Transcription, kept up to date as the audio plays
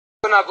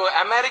నాకు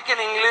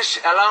American English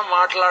ఎలా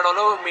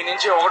మాట్లాడాలో మీ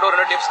నుంచి ఒకటో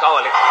రెండు టిప్స్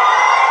కావాలి.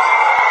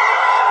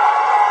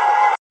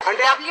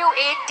 అంటే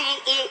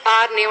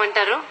WATER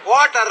ఏమంటారు?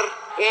 Water.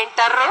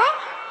 ఏంటారు?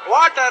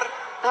 Water.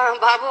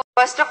 Babu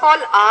first of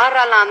all are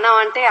అలా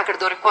అన్నావంటే అక్కడ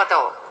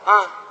దొరికిపోతావు.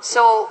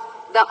 So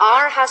the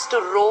or has to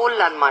role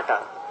అన్నమాట.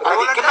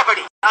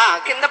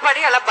 కింద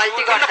పడి అలా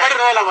బల్టిగా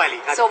రోల్ అవ్వాలి.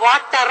 సో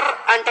వాటర్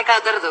అంటే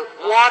కదరదు.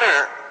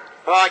 వాటర్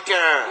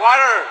వాటర్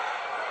వాటర్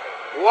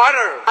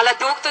వాటర్ అలా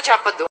దూకుతూ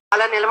చెప్పద్దు,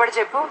 అలా నిలబడి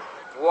చెప్పు.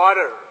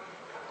 వాటర్.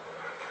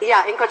 యా,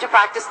 ఇంకొంచెం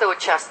ప్రాక్టీస్ తో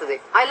వచ్చేస్తుంది.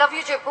 ఐ లవ్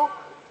యూ చెప్పు.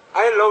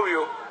 I love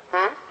you.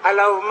 I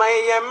love my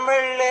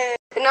MLA.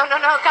 No no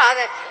no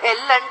కాదు.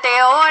 ఎల్ అంటే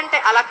ఓ అంటే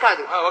అలా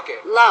కాదు.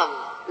 లవ్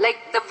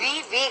లైక్ ద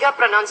వి గా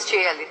ప్రొనౌన్స్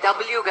చేయాలి,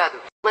 డబ్ల్యూ కాదు.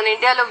 మన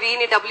ఇండియాలో వి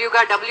ని డబ్ల్యూ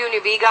గా, డబ్ల్యూ ని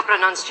వి గా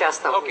ప్రొనౌన్స్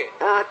చేస్తాం.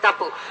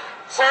 తప్పు.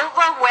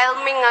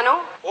 Overwhelming Anu.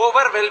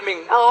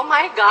 Overwhelming. Oh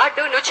my God,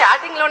 నువ్వు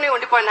చాటింగ్ లోనే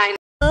ఉండిపోయినా.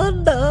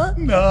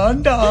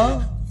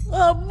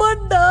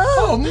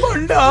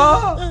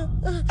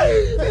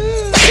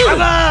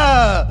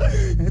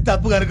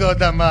 తప్పు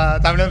కనుకోవద్దమ్మా,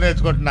 తమిళం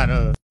నేర్చుకుంటున్నాను.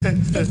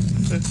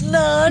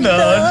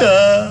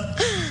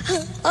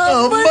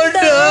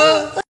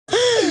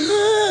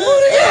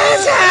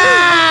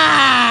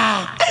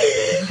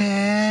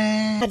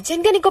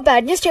 అర్జెంట్ గా నీకు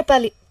బ్యాడ్ న్యూస్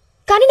చెప్పాలి,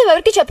 కానీ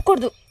నువ్వెవరికి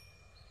చెప్పకూడదు.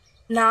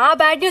 నా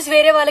బ్యాడ్ న్యూస్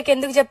వేరే వాళ్ళకి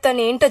ఎందుకు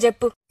చెప్తాను? ఏంటో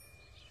చెప్పు.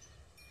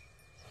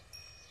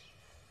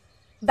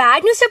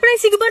 బ్యాడ్ న్యూస్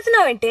చెప్పడానికి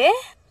సిగ్గుపడుతున్నావంటే?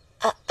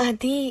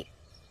 అది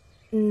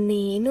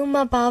నేను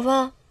మా బావ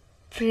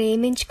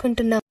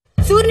ప్రేమించుకుంటున్నా.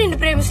 సూర్య నిన్ను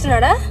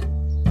ప్రేమిస్తున్నాడా?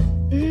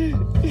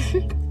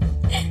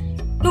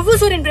 నువ్వు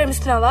సూర్యుని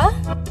ప్రేమిస్తున్నావా?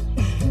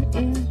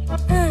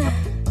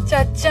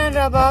 చచ్చాను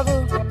రా బాబు.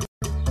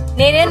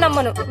 నేనేం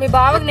నమ్మను, మీ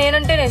బావకి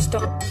నేనంటేనే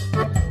ఇష్టం.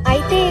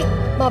 అయితే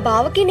మా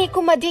బావకి నీకు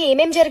మధ్య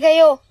ఏమేం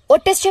జరిగాయో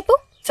ఒట్టేసి చెప్పు.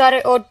 సరే,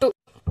 ఒట్టు.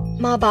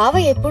 మా బావ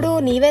ఎప్పుడు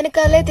నీ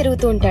వెనకాలే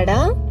తిరుగుతూ ఉంటాడా?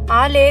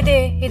 లేదే,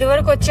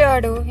 ఇదివరకు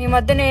వచ్చేవాడు, ఈ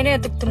మధ్య నేనే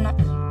ఎదుగుతున్నా.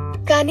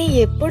 కానీ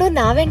ఎప్పుడు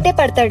నా వెంటే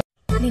పడతాడు.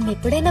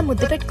 నిన్నెప్పుడైనా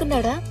ముద్దు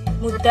పెట్టుకున్నాడా?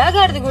 ముద్దా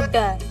గాడిది గుడ్డ?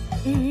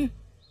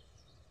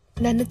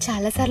 నన్ను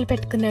చాలా సార్లు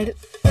పెట్టుకున్నాడు.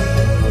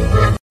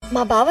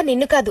 మా బావ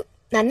నిన్ను కాదు,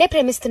 నన్నే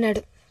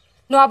ప్రేమిస్తున్నాడు.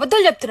 నువ్వు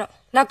అబద్ధాలు చెప్తున్నావు.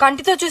 నా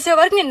కంటితో చూసే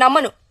వరకు నేను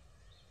నమ్మను.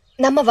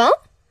 నమ్మవా?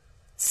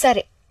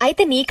 సరే,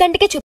 అయితే నీ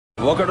కంటికే చూ.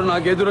 ఒకడు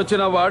నాకు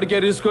ఎదురొచ్చిన వాడికే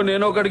రిస్క్,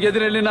 నేను ఒకడికి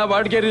ఎదురెళ్ళిన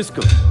వాడికే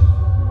రిస్క్.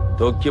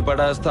 తొక్కి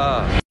పడేస్తా.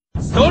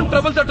 Don't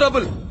trouble the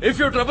trouble. If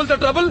you trouble the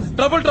trouble,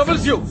 trouble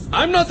troubles you.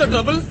 I'm not the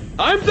trouble.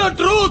 I'm the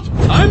truth.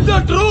 I'm the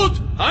truth.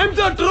 I'm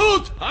the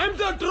truth. I'm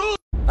the truth.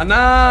 అన్నా,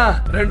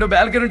 2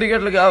 బాల్కనీ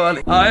టికెట్లు కావాలి.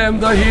 I am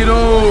the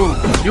hero.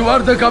 You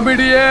are the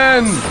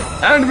comedian.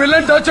 And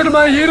villain touched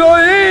my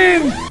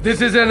heroine. This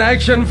is an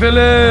action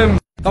film.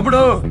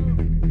 తమ్ముడు,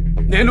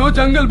 నేను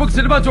జంగల్ book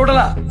cinema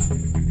చూడలా,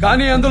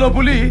 కానీ అందులో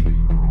పులి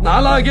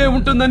నాలాగే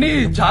ఉంటుందని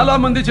చాలా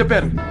మంది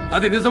చెప్పారు.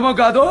 అది నిజమో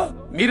కాదో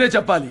మీరే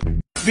చెప్పాలి.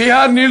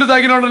 బీహార్ నీళ్లు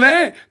తాగినోడనే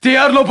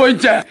తిహార్ లో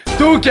పోయించా.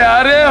 తూ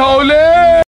క్యారే హౌలే.